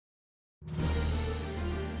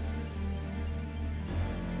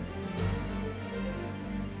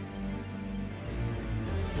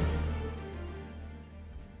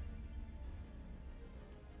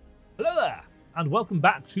Hello there, and welcome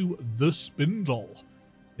back to the Spindle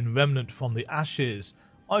in Remnant from the Ashes.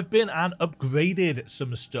 I've been and upgraded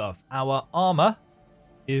some stuff. Our armor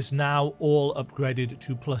is now all upgraded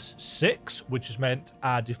to +6, which has meant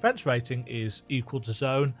our defense rating is equal to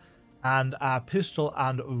zone, and our pistol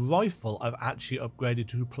and rifle I've actually upgraded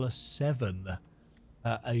to +7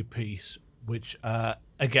 a piece, which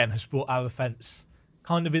again has brought our offense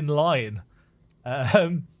kind of in line.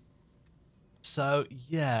 So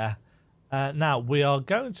yeah, now we are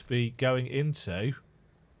going to be going into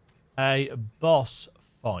a boss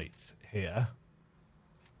fight here.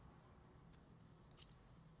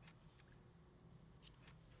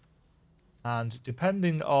 And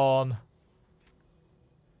depending on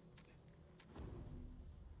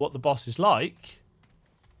what the boss is like,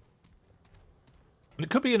 and it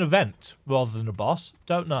could be an event rather than a boss,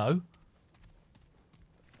 don't know.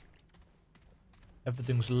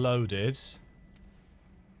 Everything's loaded.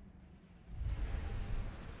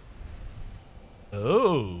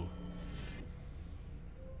 Oh.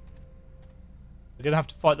 We're going to have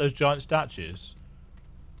to fight those giant statues.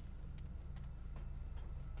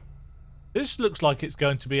 This looks like it's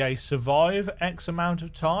going to be a survive X amount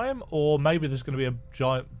of time, or maybe there's going to be a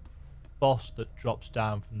giant boss that drops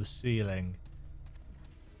down from the ceiling.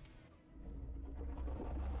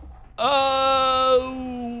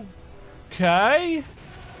 Okay.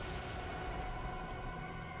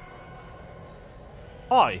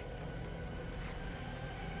 Hi.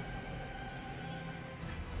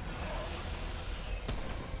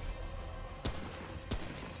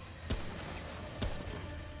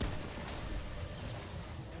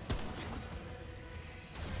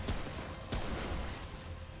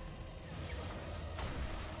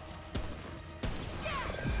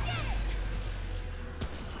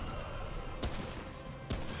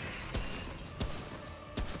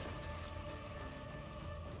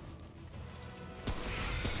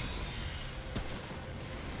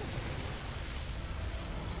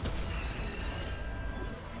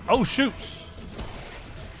 Oh, shoots!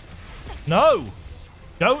 No!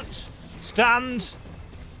 Don't stand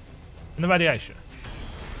in the radiation.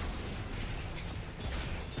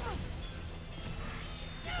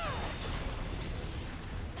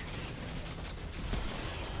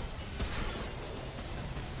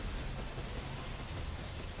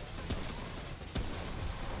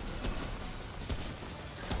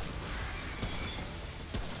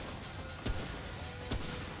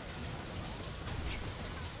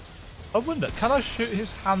 I wonder, can I shoot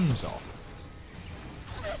his hands off?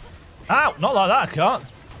 Ow! Not like that, I can't.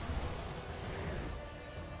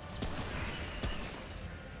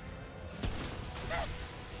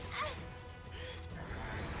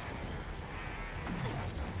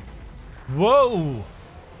 Whoa!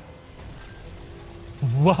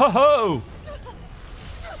 Whoa!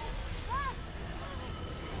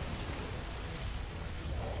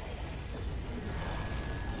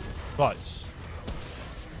 Right.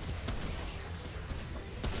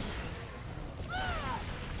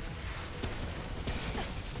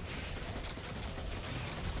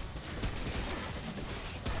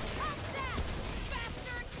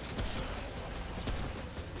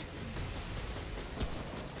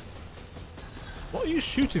 What are you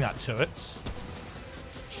shooting at, turrets?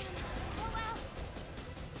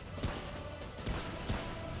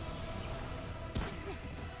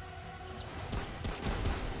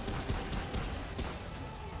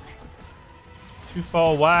 Too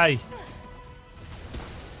far away.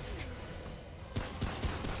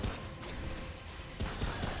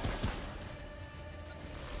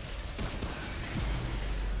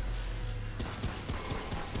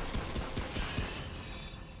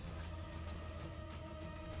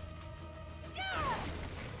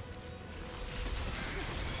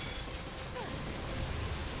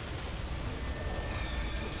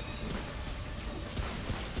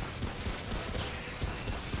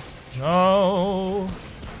 No.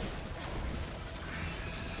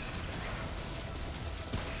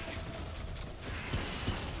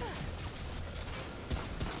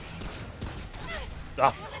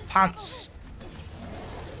 Ah, pants.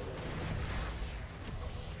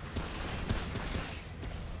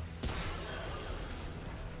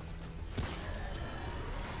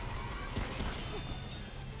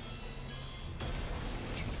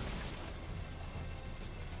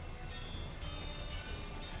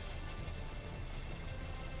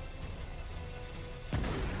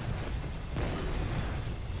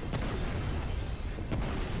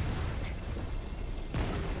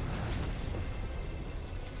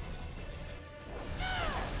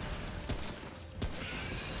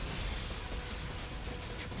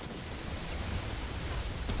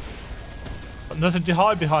 Got nothing to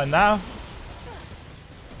hide behind now.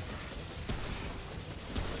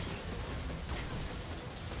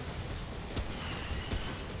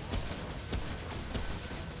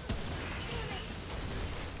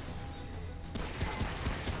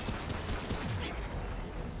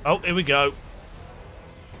 Oh, here we go.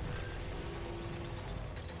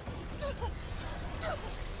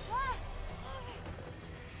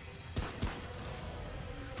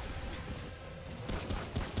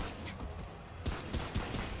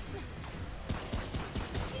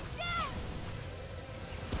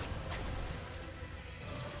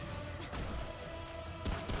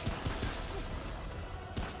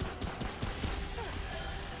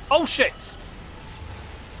 Oh, shit!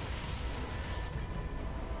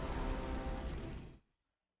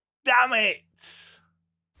 Damn it!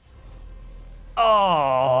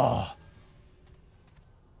 Oh!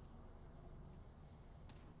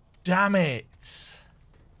 Damn it!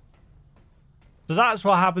 So that's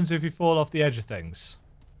what happens if you fall off the edge of things.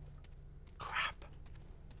 Crap.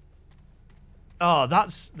 Oh,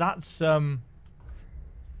 that's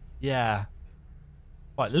yeah.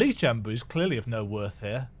 Right, Leech Ember is clearly of no worth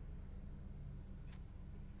here.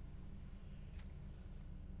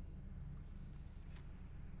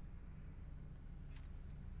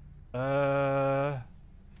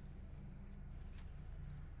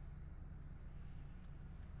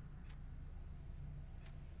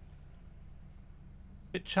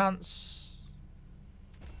 Hit chance.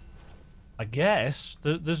 I guess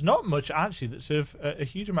there's not much actually that's of a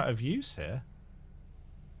huge amount of use here.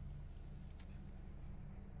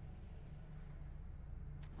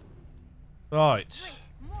 Right.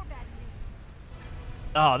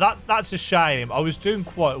 Oh, that's a shame. I was doing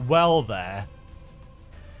quite well there.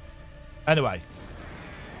 Anyway.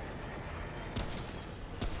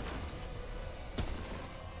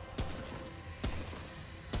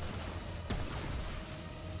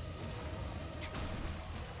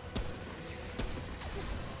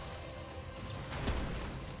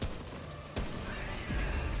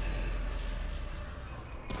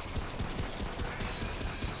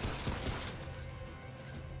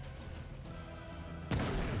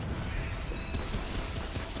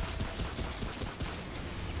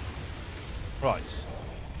 Right.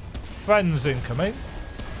 Friends incoming.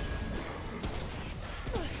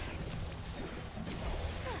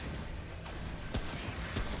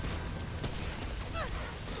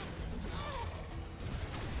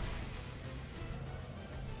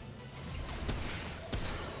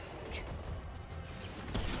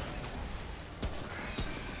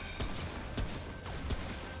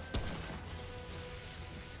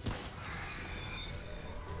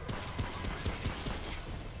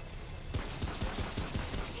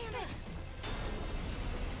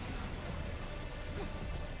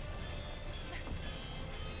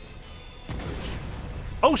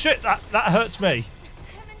 Oh shit, that hurts me.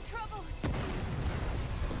 I'm in trouble.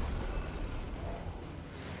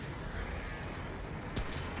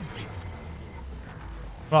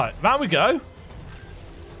 Right, round we go.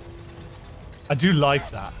 I do like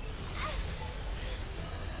that.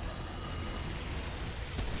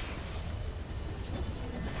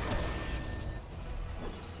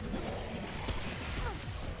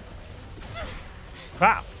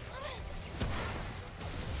 Crap.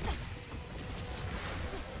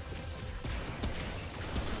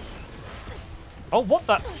 Oh, what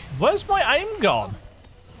the? Where's my aim gone?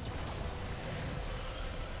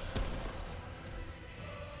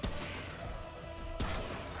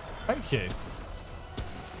 Thank you.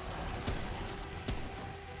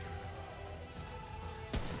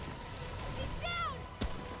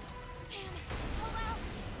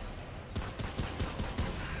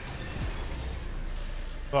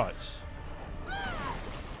 Right.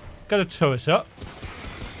 Get a turret up.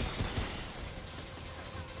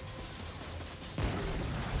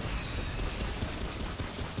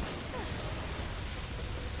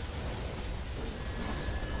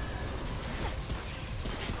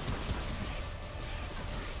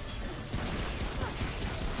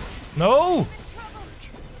 No!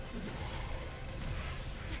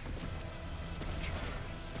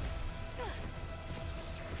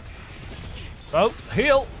 Oh,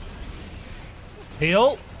 heal!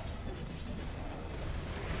 Heal!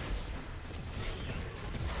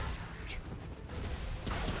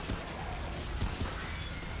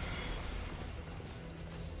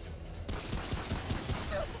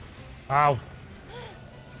 Ow.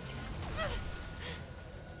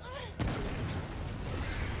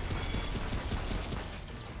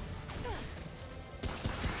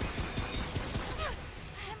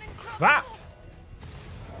 Crap!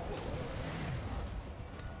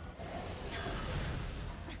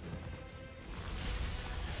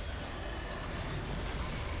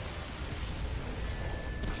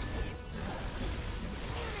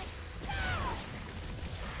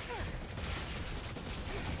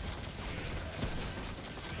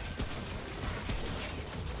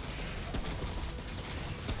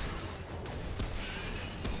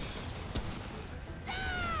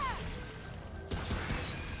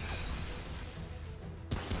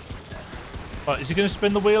 Right, is he going to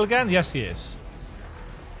spin the wheel again? Yes, he is.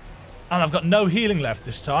 And I've got no healing left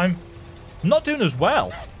this time. I'm not doing as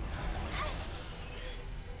well.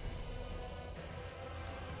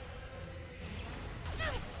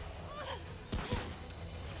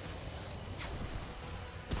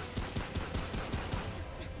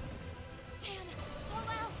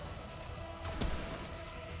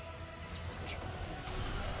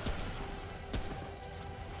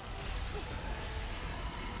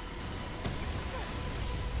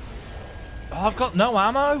 Oh, I've got no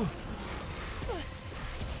ammo.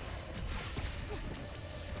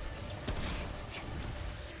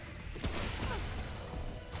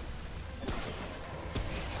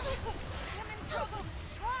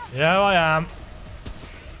 Yeah, I am.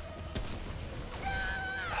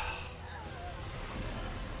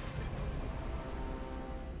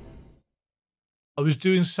 I was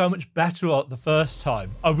doing so much better the first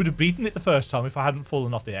time. I would have beaten it the first time if I hadn't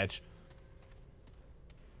fallen off the edge.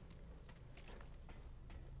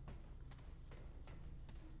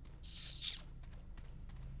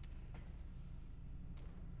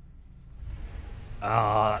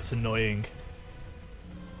 Ah, that's annoying.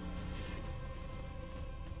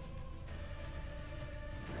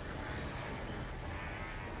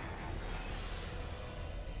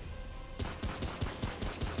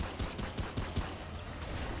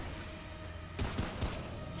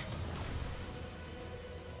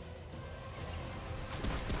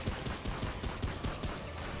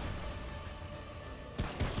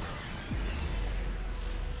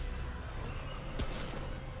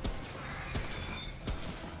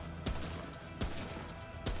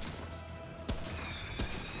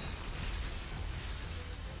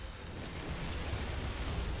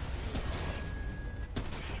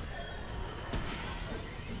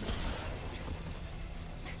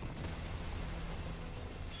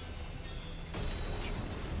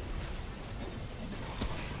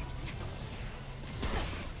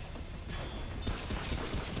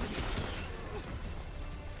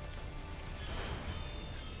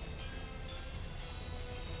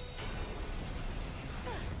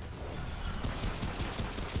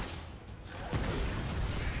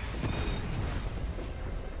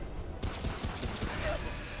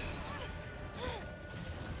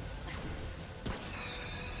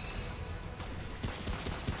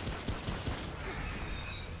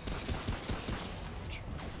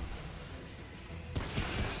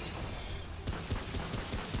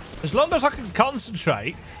 As long as I can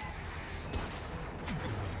concentrate.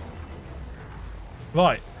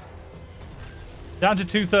 Right. Down to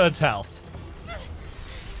 2/3 health.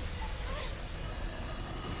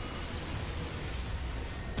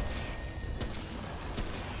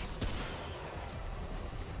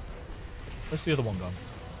 Where's the other one gone?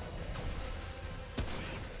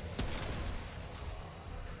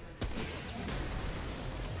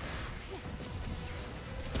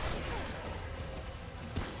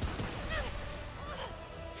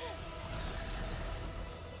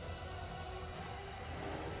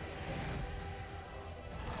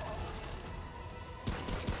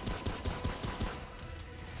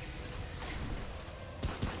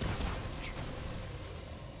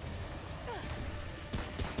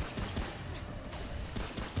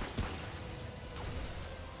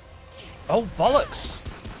 Oh, bollocks!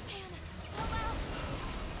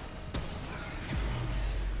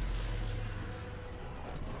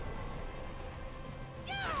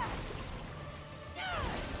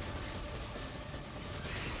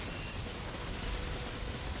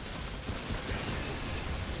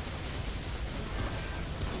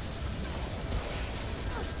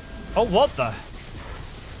 Oh, what the?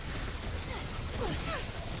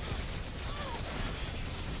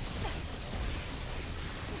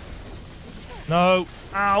 No.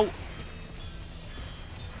 Ow. I'm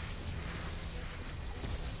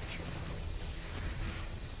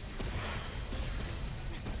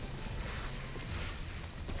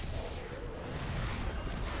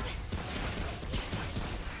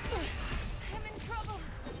in trouble.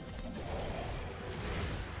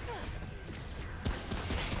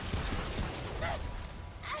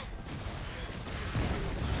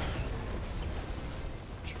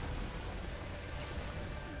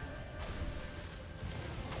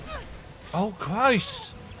 Oh,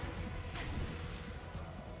 Christ.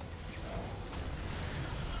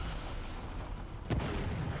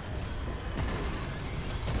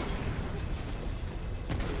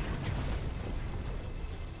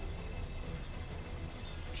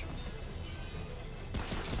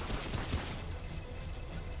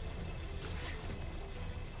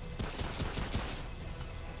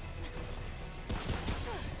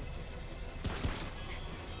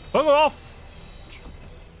 Bugger off.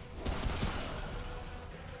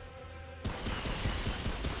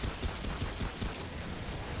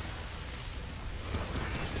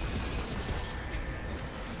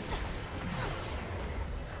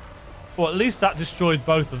 Well, at least that destroyed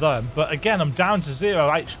both of them. But again, I'm down to 0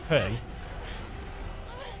 HP.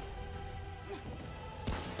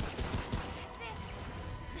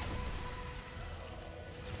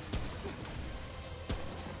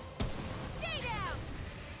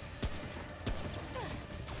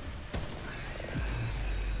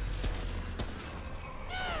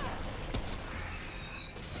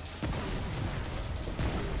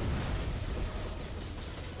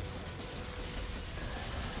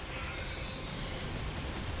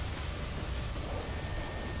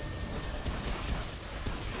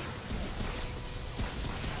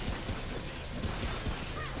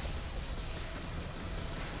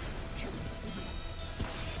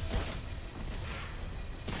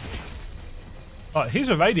 Right, he's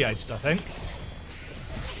irradiated, I think.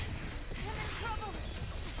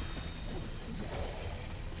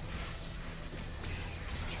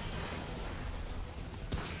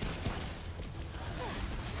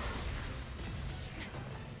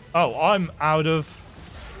 Oh, I'm out of...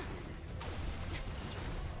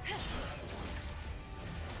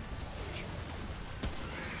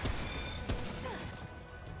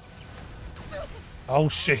 Oh,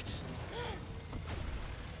 shit.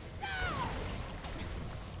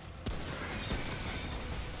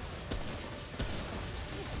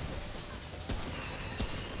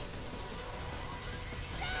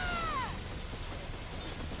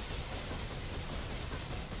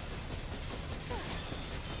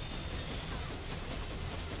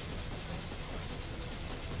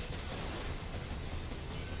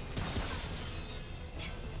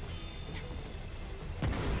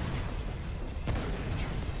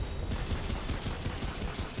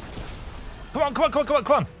 Come on, come on, come on, come on,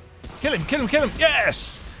 come on. Kill him, kill him, kill him.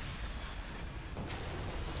 Yes!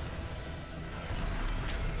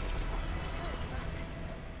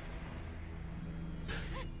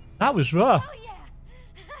 That was rough. Oh yeah!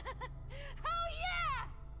 Oh yeah!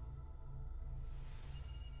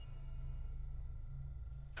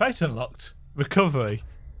 Trait unlocked. Recovery.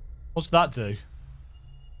 What's that do?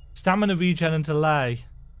 Stamina regen and delay.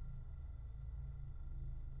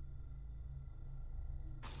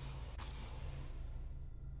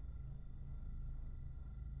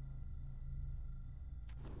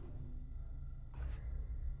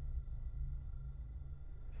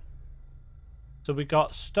 So we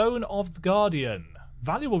got Stone of the Guardian.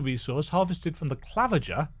 Valuable resource harvested from the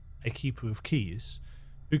Claviger, a keeper of keys,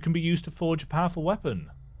 who can be used to forge a powerful weapon.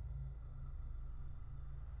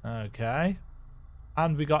 Okay.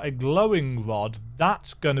 And we got a glowing rod.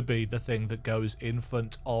 That's going to be the thing that goes in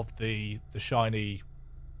front of the shiny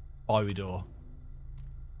fiery door.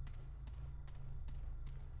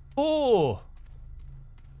 Oh!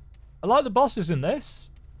 I like the bosses in this.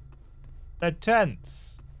 They're tense.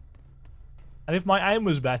 And if my aim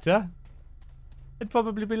was better, it'd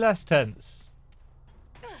probably be less tense.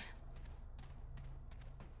 Can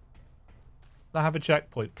I have a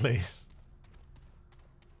checkpoint, please?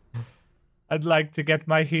 I'd like to get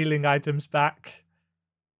my healing items back.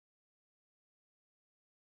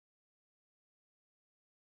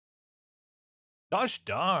 Gosh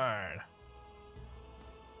darn.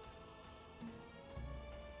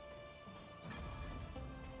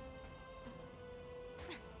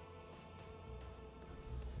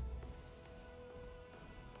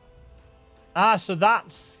 Ah, so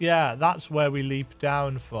that's, yeah, that's where we leap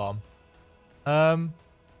down from.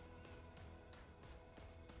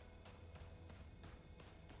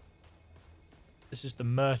 This is the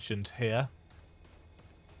merchant here.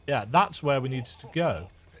 Yeah, that's where we needed to go.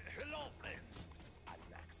 Hello, friends. I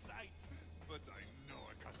lack sight, but I know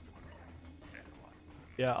a customer is anyone.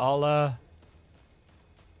 Yeah, I'll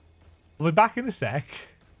be back in a sec.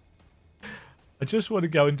 I just want to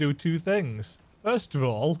go and do two things. First of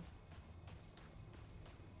all,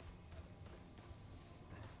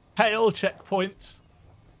 hail checkpoint.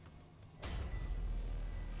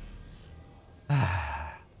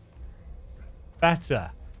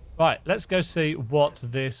 Better. Right, let's go see what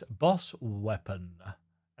this boss weapon...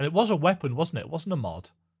 And it was a weapon, wasn't it? It wasn't a mod.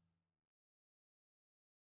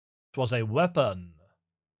 It was a weapon.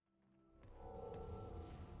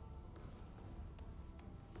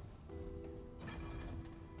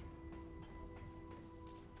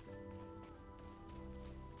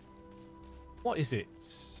 What is it?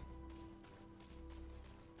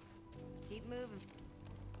 Keep moving.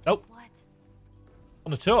 Nope. What?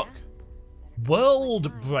 On a tuck.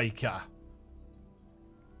 World Breaker.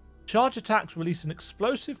 Charge attacks release an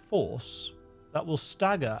explosive force that will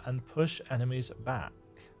stagger and push enemies back.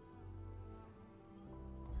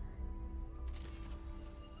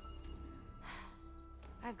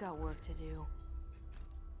 I've got work to do.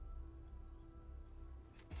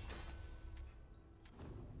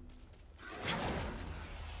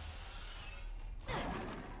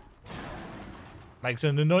 Makes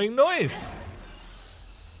an annoying noise.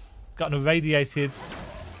 It's got an irradiated...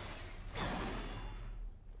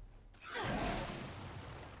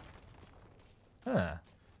 Huh.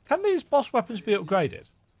 Can these boss weapons be upgraded?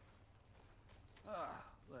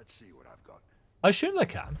 Let's see what I've got. I assume they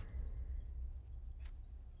can.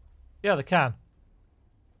 Yeah, they can.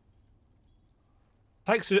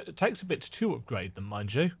 Takes a bit to upgrade them,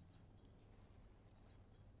 mind you.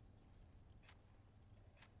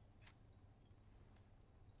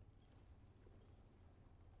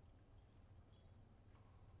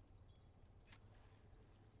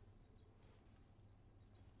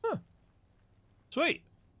 Huh. Sweet.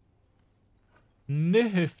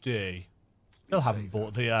 Nifty. Still haven't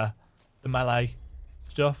bought the melee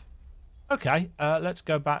stuff. Okay, let's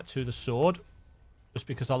go back to the sword. Just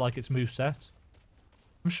because I like its moveset.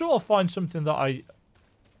 I'm sure I'll find something that I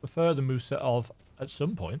prefer the moveset of at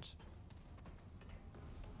some point.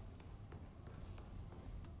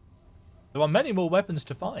 There are many more weapons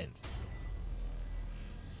to find.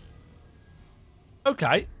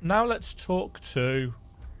 Okay, now let's talk to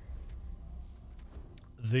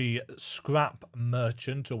the scrap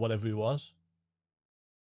merchant or whatever he was.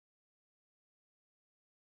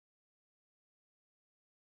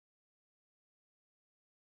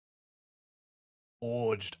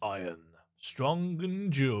 Forged iron. Strong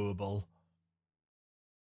and durable.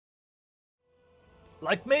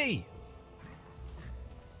 Like me.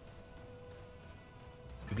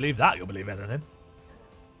 If you believe that, you'll believe anything.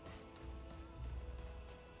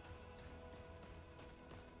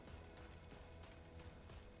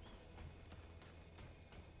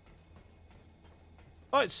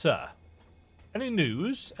 Right, sir. Any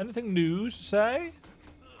news? Anything news to say?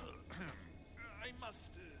 I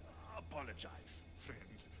must apologize, friend.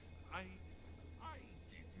 I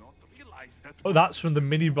did not realize that. Oh, that's from the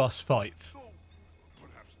mini-boss fight. So,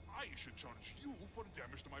 perhaps I should charge you for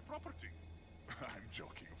damage to my property. I'm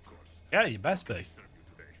joking, of course. Yeah, you best Can I be. serve you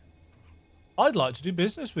today? I'd like to do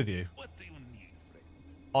business with you. What do you need, friend?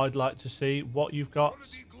 I'd like to see what you've got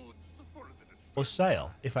Quality goods for the for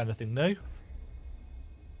sale, if anything new.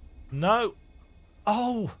 No.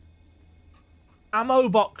 Oh. Ammo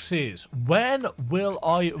boxes. When will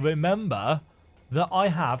I remember that I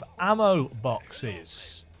have ammo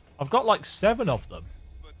boxes? I've got like 7 of them.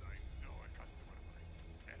 But I know a customer when I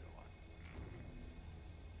smell one.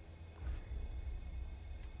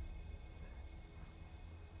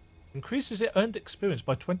 Increases the earned experience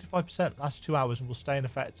by 25% last 2 hours and will stay in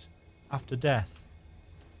effect after death.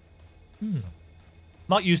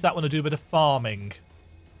 Might use that when I do a bit of farming.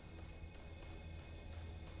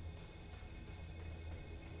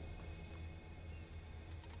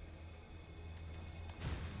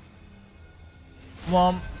 Come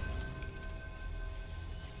on.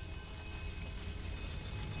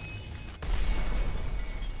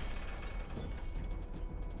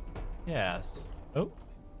 Yes. Oh.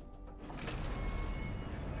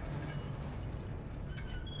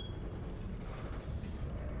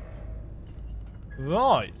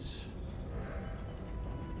 Right.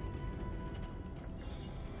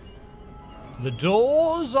 The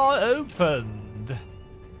doors are opened.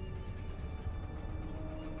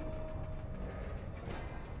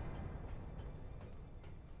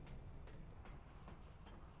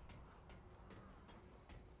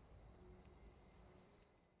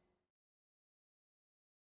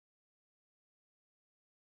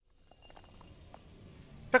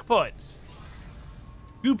 Checkpoints.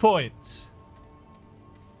 2 points.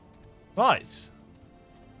 Right.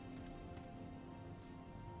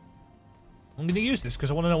 I'm going to use this because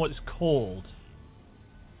I want to know what it's called.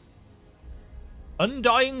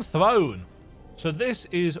 Undying Throne. So this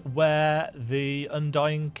is where the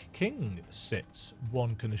Undying King sits,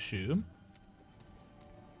 one can assume.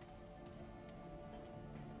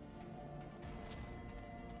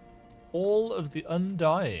 All of the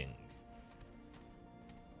Undying.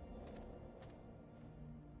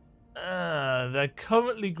 They're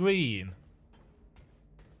currently green.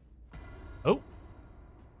 Oh.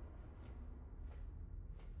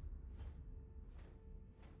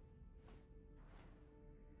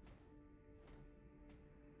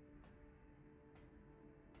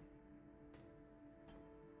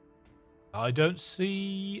 I don't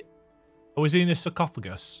see... Oh, is he in a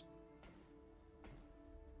sarcophagus?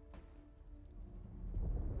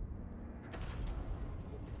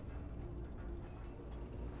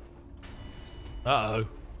 Uh-oh.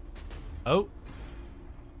 Oh.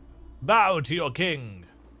 Bow to your king.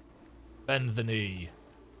 Bend the knee.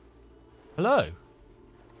 Hello.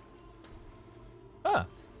 Ah.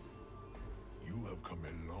 You have come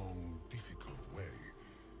a long, difficult way,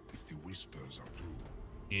 if the whispers are true.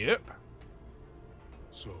 Yep.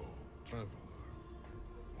 So, traveler,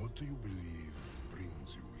 what do you believe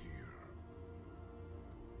brings you here?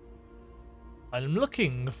 I'm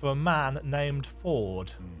looking for a man named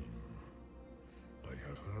Ford. I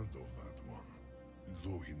have heard of that one,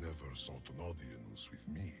 though he never sought an audience with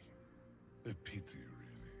me. A pity,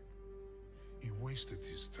 really. He wasted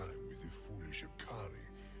his time with the foolish Akari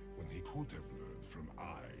when he could have learned from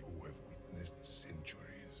I who have witnessed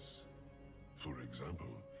centuries. For example,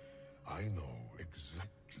 I know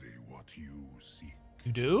exactly what you seek.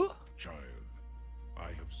 You do? Child, I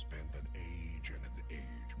have spent an age and an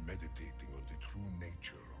age meditating on the true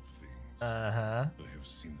nature of things. Uh-huh. I have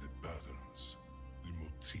seen the patterns, the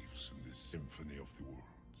motifs in the symphony of the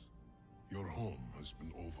worlds. Your home has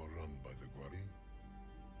been overrun by the Gwari.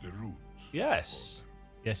 The root. Yes.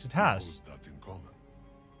 Yes, it We has. hold that in common.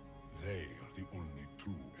 They are the only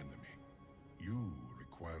true enemy. You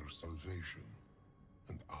require salvation,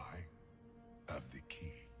 and I have the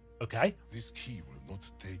key. Okay. This key will not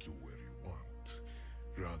take you where you want,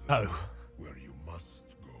 rather Oh. where you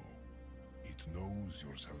must go. It knows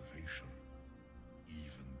your salvation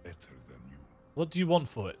even better than you. What do you want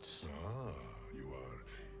for it? Ah, you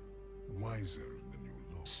are wiser than you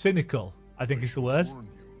look. Cynical, I think is the word. I warn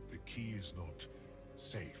you, the key is not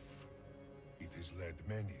safe. It has led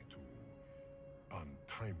many to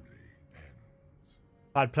untimely ends.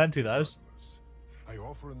 I had plenty of those. Regardless, I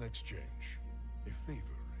offer an exchange, a favor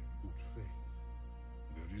in good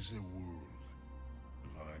faith. There is a world,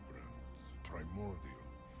 vibrant, primordial,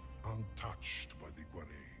 untouched by the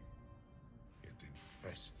Gwari, yet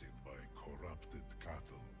infested by corrupted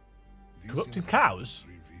cattle. These Corrupted cows? inhabitants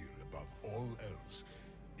revere above all else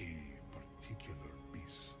a particular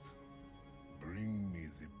beast. Bring me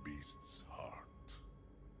the beast's heart.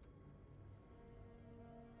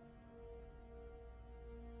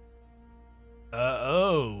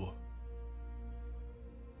 Oh.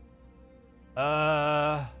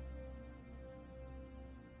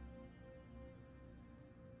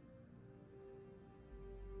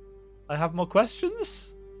 I have more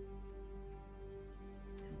questions?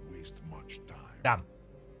 You waste much time. Damn.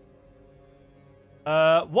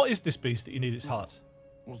 What is this beast that you need its heart?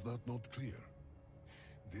 Was that not clear?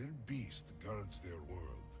 Their beast guards their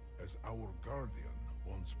world, as our guardian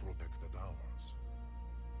once protected ours.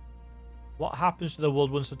 What happens to the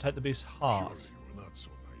world once they take the beast's heart? Surely you're not so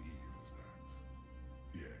naive as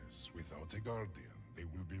that. Yes, without a guardian, they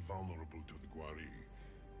will be vulnerable to the Gwari,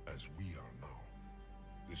 as we are now.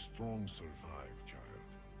 The strong survive, child.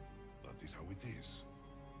 That is how it is.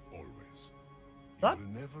 Always. You That- will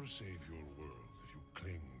never save your world if you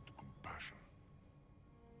cling to compassion.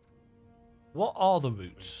 What are the A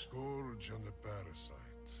roots? scourge and a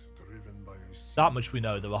parasite, driven by a That much we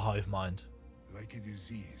know, they're a hive mind. Like a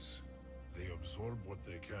disease, they absorb what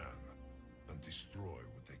they can and destroy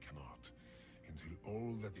what they cannot, until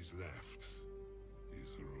all that is left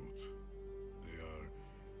is the root. They are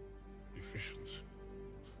efficient.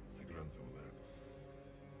 I grant them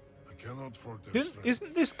that. I cannot fault their strength.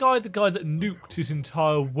 Isn't this guy the guy that nuked his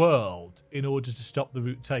entire world in order to stop the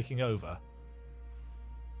root taking over?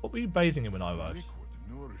 What were you bathing in when I The arrived? liquid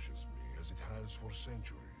nourishes me as it has for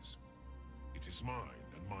centuries. It is mine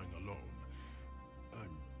and mine alone.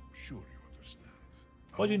 I'm sure you understand.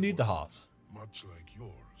 Why do you Our need the world, heart? much like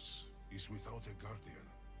yours, is without a guardian.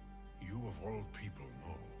 You of all people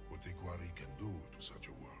know what the Gwari can do to such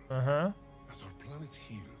a world. Uh-huh. As our planet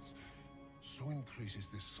heals, so increases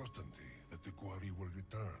the certainty that the Gwari will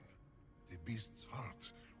return. The beast's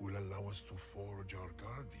heart will allow us to forge our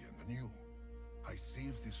guardian anew. I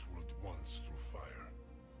saved this world once through fire.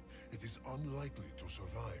 It is unlikely to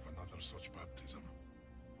survive another such baptism.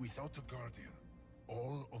 Without a guardian,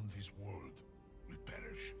 all on this world will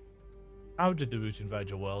perish. How did the root invade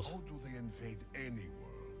your world? How do they invade any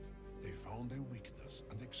world? They found a weakness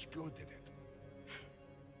and exploited it.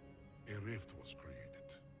 A rift was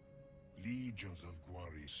created. Legions of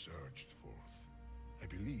Gwari surged forth. I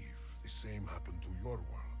believe the same happened to your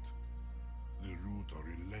world. The root are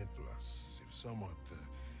relentless, if somewhat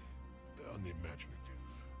unimaginative.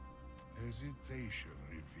 Hesitation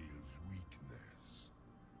reveals weakness.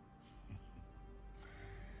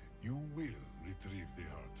 You will retrieve the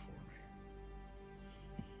heart for me.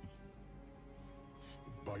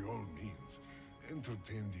 By all means,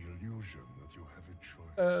 entertain the illusion that you have a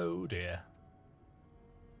choice. Oh dear.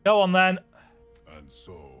 Go on then, And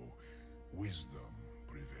so, wisdom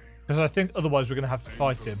prevails. because I think otherwise we're going to have to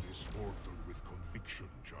fight Enter him. this portal with conviction,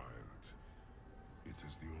 child. It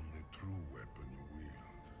is the only true weapon you wield.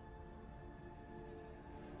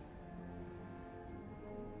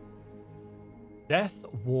 Death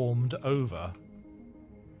warmed over.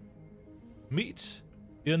 Meet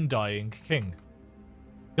The Undying King.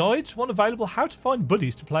 Guides, one available. How to find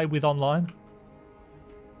buddies to play with online.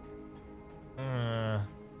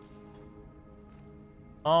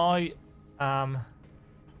 I am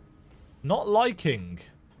not liking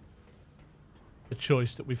the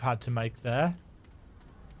choice that we've had to make there.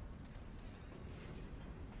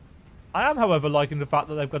 I am, however, liking the fact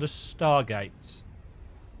that they've got a Stargate.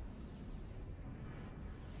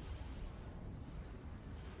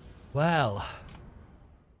 Well.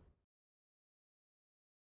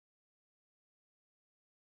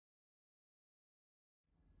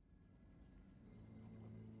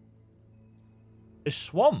 A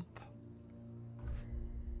swamp.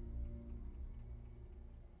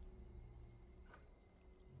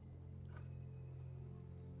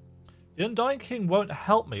 The Undying King won't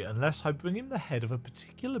help me unless I bring him the head of a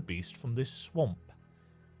particular beast from this swamp.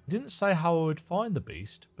 He didn't say how I would find the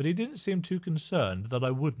beast, but he didn't seem too concerned that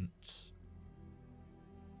I wouldn't.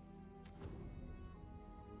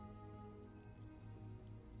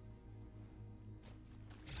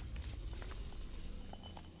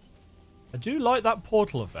 I do like that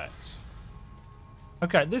portal effect.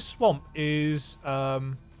 Okay, this swamp is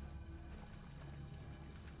kind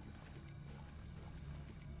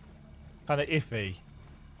of iffy.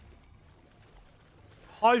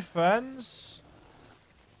 Hi, friends.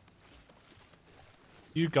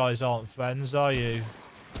 You guys aren't friends, are you?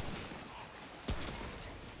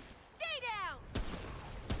 Stay down!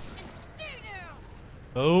 And stay down!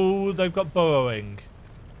 Oh, they've got burrowing.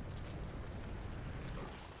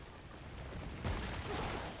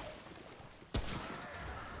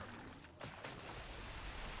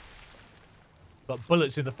 But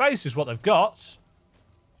bullets in the face is what they've got.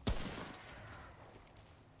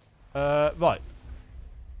 Right.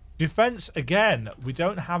 Defense again. We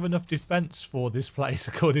don't have enough defense for this place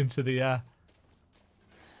according to the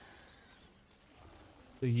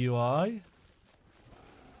UI.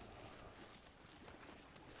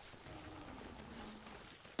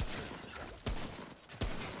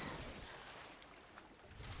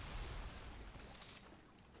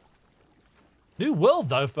 New world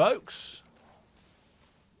though, folks.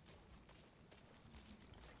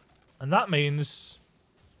 And that means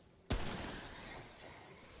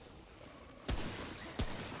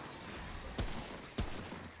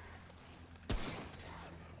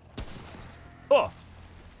oh.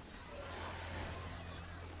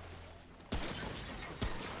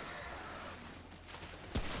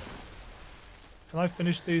 Can I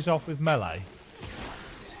finish these off with melee?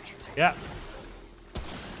 Yeah.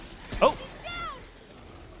 Oh.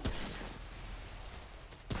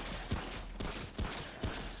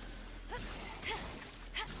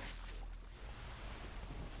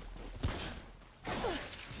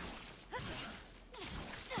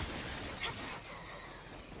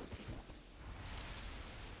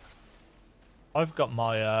 I've got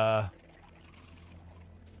my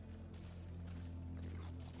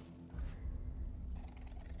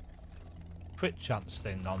crit chance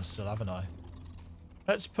thing on still, haven't I?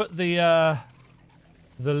 Let's put the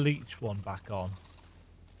leech one back on.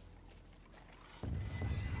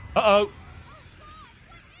 Uh-oh.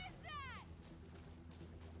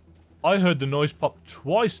 I heard the noise pop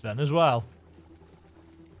twice then as well.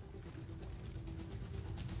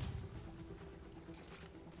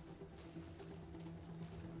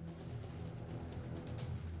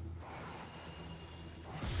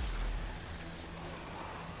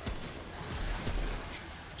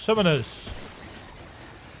 Summoners.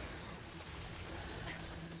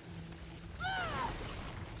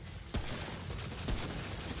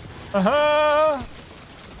 Aha!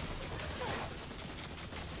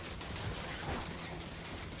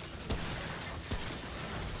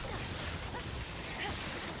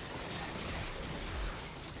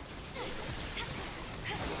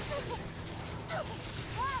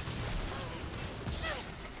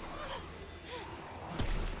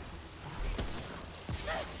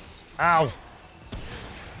 Ow.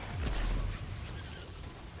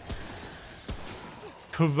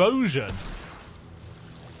 Corrosion.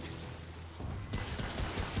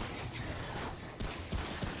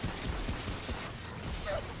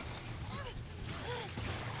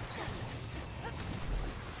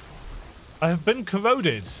 I have been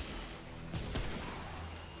corroded.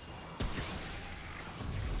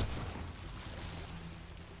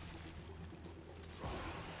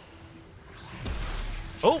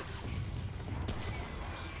 Oh.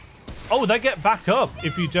 Oh, they get back up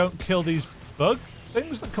if you don't kill these bug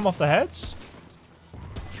things that come off the heads.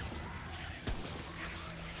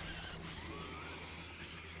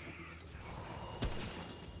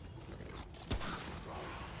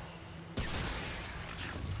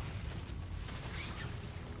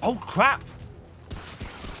 Oh, crap.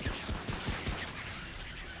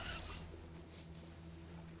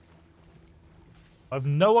 I've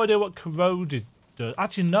no idea what corroded does.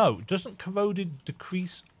 Actually, no. Doesn't corroded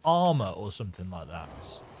decrease armor or something like that?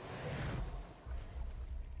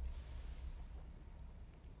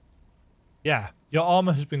 Yeah, your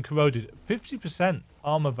armor has been corroded. 50%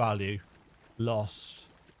 armor value lost.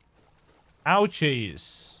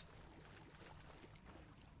 Ouchies.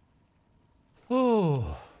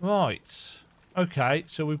 Oh, right. Okay,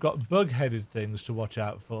 so we've got bug-headed things to watch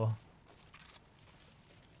out for.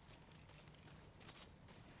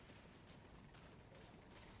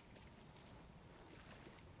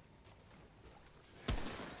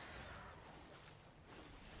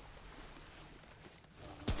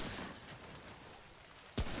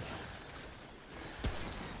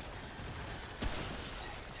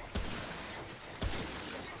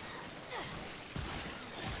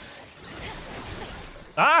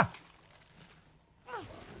 Ah!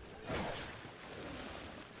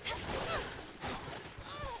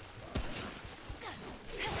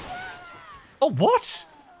 Oh, what?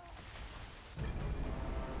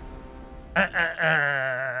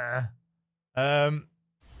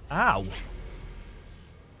 Ow.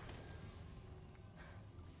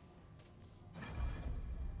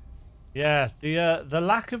 Yeah, the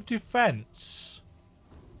lack of defense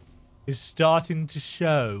is starting to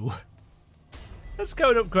show. Let's go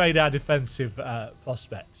and upgrade our defensive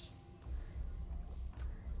prospects.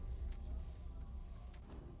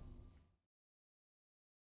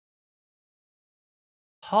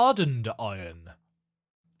 Hardened iron.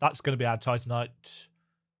 That's going to be our Titanite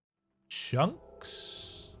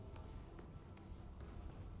chunks.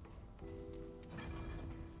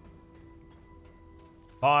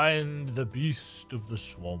 Find the beast of the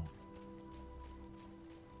swamp.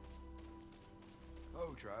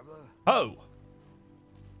 Oh, traveler. Oh.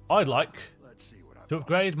 I'd like Let's see what I've to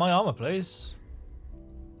upgrade my armor, please.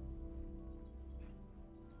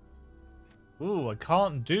 Ooh, I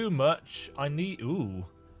can't do much. I need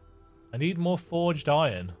more forged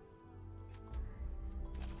iron.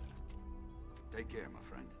 Take care, my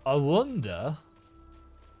friend. I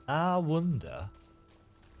wonder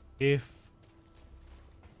if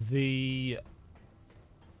the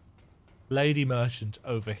lady merchant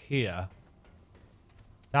over here,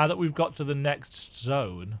 now that we've got to the next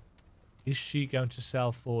zone, is she going to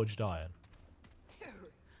sell forged iron? Dude, you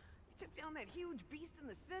took down that huge beast in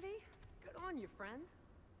the city? Good on you, friend.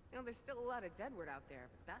 You know, there's still a lot of deadwood out there,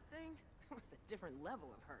 but that thing was a different level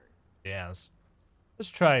of hurt. Yes. Let's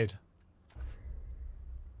trade.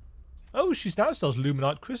 Oh, she now sells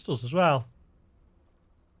luminite crystals as well.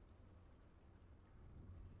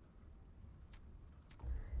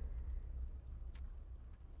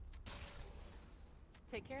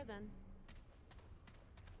 Take care then.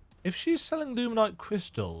 If she's selling luminite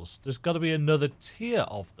crystals, there's got to be another tier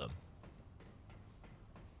of them.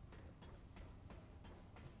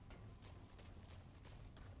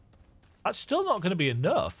 That's still not going to be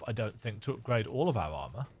enough, I don't think, to upgrade all of our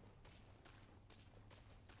armor.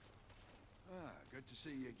 Ah, good to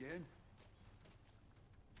see you again.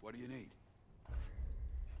 What do you need?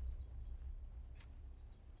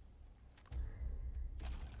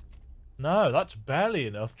 No, that's barely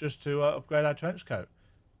enough just to upgrade our trench coat.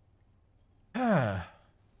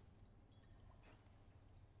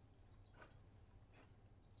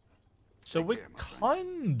 So we're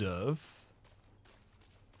kind of...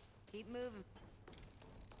 Keep moving.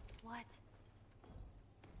 What?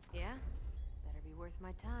 Yeah? Better be worth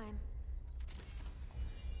my time.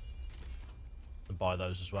 And buy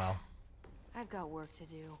those as well. I've got work to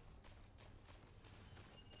do.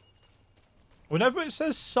 Whenever it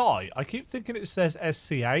says Psi, I keep thinking it says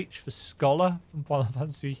SCH for Scholar from Final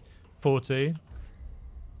Fantasy 14.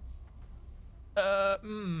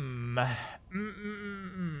 1,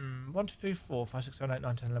 2, 3, 4, 5, 6, 7, 8,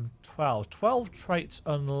 9, 10, 11, 12. 12 traits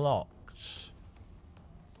unlocked.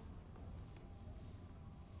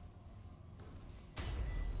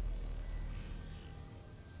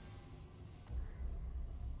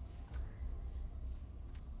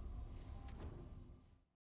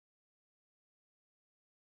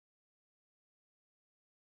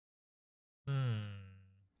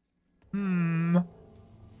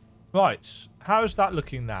 Right, how's that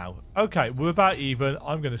looking now? Okay, we're about even.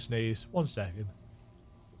 I'm going to sneeze. 1 second.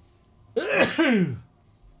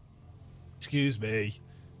 Excuse me.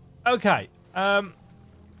 Okay,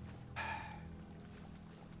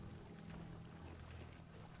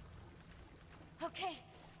 Okay,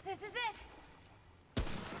 this is it.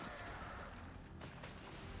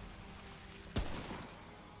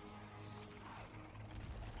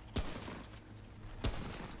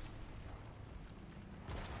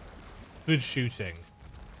 good shooting.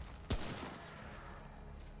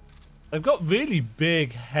 They've got really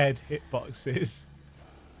big head hitboxes.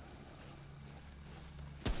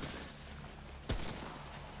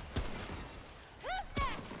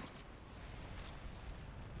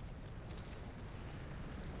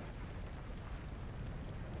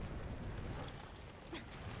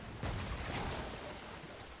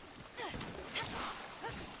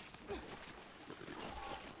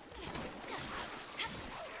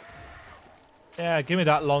 Yeah, give me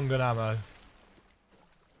that long gun ammo.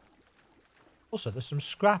 Also, there's some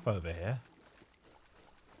scrap over here.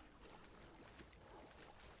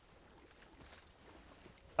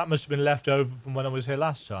 That must have been left over from when I was here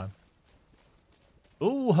last time.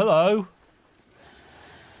 Oh, hello.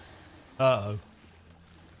 Uh-oh.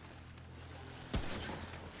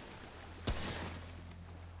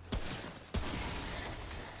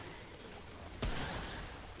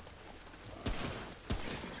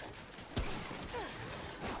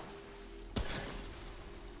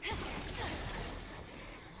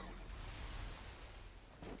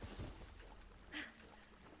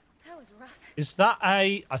 Is that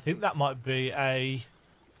a... I think that might be a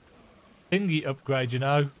thingy upgrade, you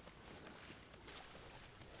know.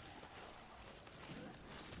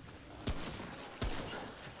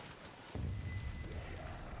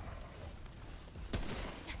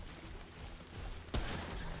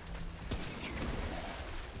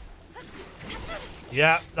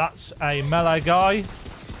 Yeah, that's a melee guy.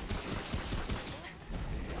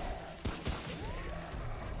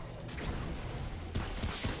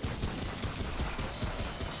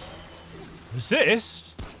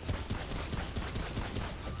 Resist?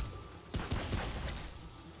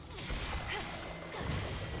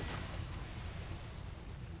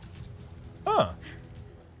 Huh.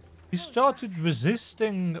 He started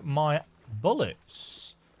resisting my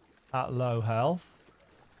bullets at low health.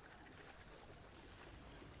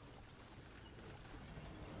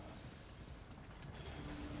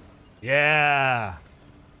 Yeah.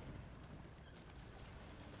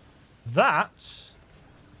 That's...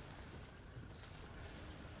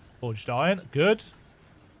 Forged iron, good.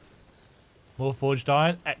 More forged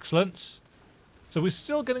iron, excellent. So we're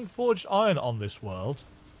still getting forged iron on this world.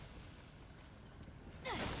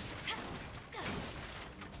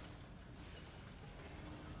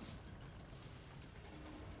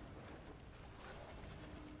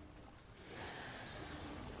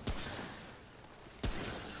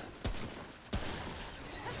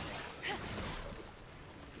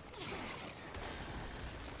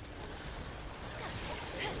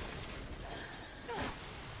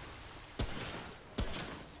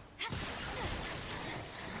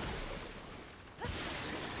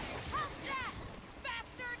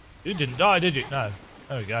 You didn't die, did you? No.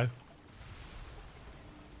 There we go.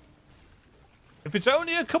 If it's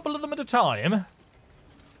only a couple of them at a time,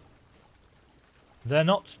 they're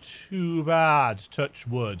not too bad. Touch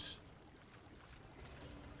wood.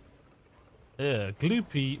 Ugh,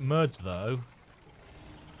 gloopy mud, though.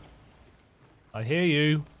 I hear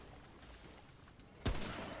you.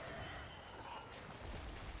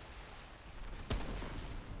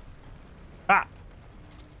 Ah!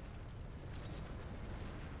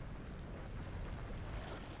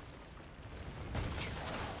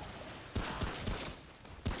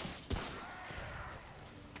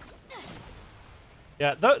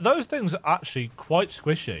 Yeah, those things are actually quite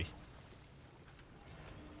squishy.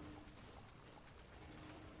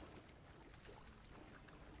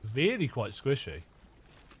 Really quite squishy.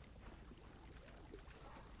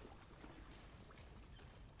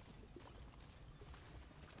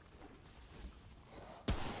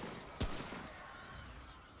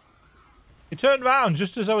 He turned around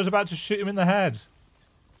just as I was about to shoot him in the head.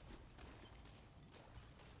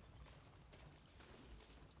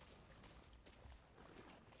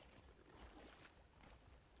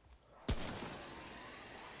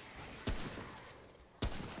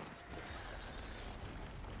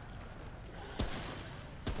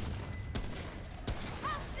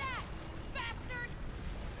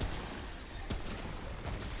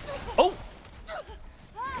 Oh!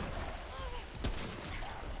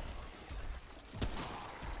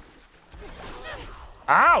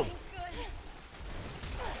 Ow!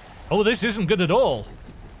 Oh, this isn't good at all.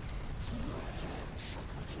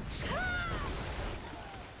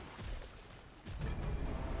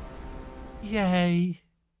 Yay.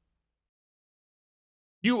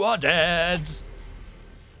 You are dead.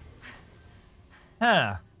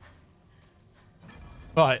 Huh.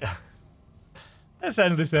 Right. Let's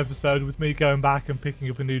end this episode with me going back and picking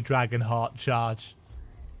up a new Dragon Heart charge.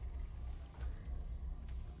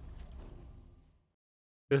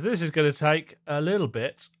 Because this is going to take a little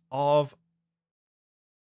bit of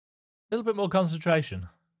little bit more concentration.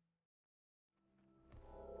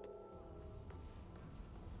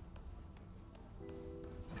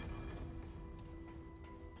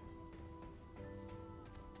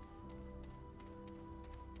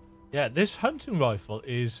 Yeah, this hunting rifle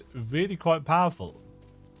is really quite powerful.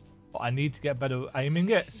 But I need to get better at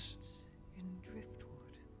aiming it. In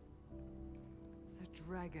driftwood. The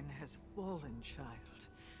dragon has fallen, child.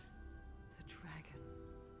 The dragon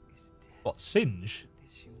is dead. What, Singe?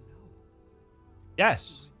 This you know.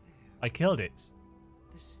 Yes, I killed it.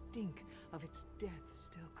 The stink of its death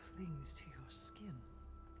still clings to your skin.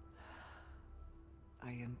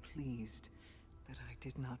 I am pleased that I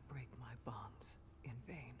did not break my bonds in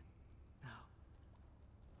vain. Now,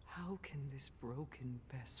 how can this broken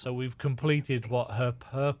vessel... So we've completed what her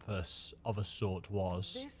purpose of a sort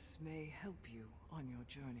was. This may help you on your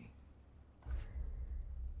journey.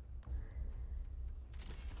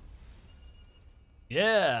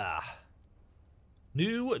 Yeah.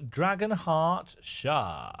 New Dragon Heart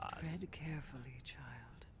Shard. Tread carefully,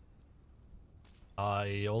 child.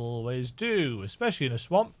 I always do, especially in a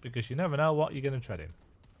swamp, because you never know what you're going to tread in.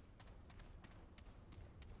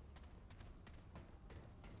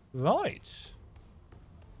 Right.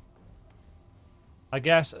 I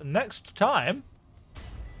guess next time...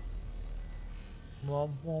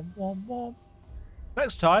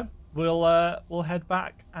 Next time, we'll head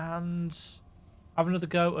back and have another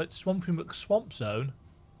go at Swampy McSwamp Zone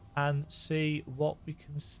and see what we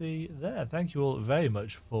can see there. Thank you all very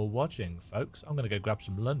much for watching, folks. I'm going to go grab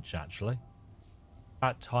some lunch, actually.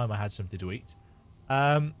 At time I had something to eat.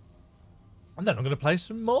 And then I'm going to play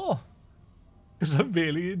some more. Because I'm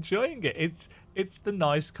really enjoying it. It's the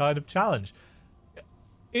nice kind of challenge.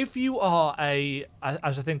 If you are a...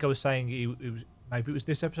 As I think I was saying, maybe it was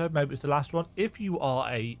this episode, maybe it was the last one. If you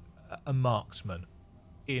are a marksman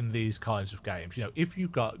in these kinds of games, you know, if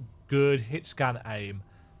you've got good hit-scan aim,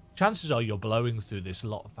 chances are you're blowing through this a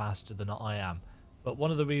lot faster than I am. But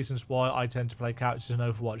one of the reasons why I tend to play characters in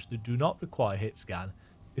Overwatch that do not require hit-scan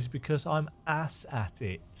is because I'm ass at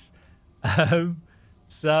it.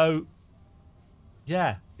 So,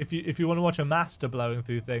 yeah, if you want to watch a master blowing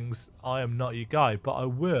through things, I am not your guy. But I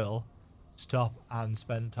will stop and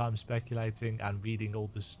spend time speculating and reading all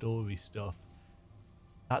the story stuff.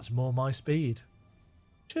 That's more my speed.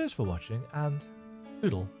 Cheers for watching, and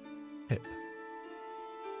Doodle Pip.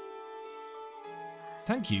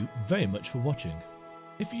 Thank you very much for watching.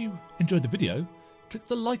 If you enjoyed the video, click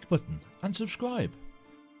the like button and subscribe.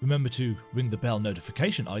 Remember to ring the bell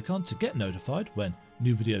notification icon to get notified when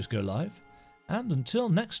new videos go live. And until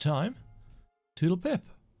next time, Toodle Pip.